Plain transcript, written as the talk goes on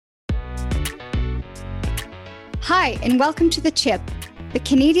Hi, and welcome to The Chip, the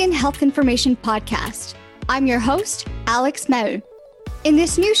Canadian Health Information Podcast. I'm your host, Alex Maul. In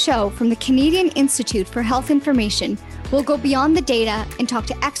this new show from the Canadian Institute for Health Information, we'll go beyond the data and talk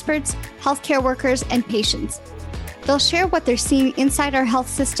to experts, healthcare workers, and patients. They'll share what they're seeing inside our health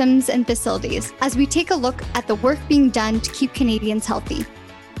systems and facilities as we take a look at the work being done to keep Canadians healthy.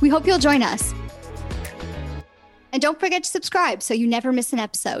 We hope you'll join us. And don't forget to subscribe so you never miss an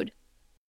episode.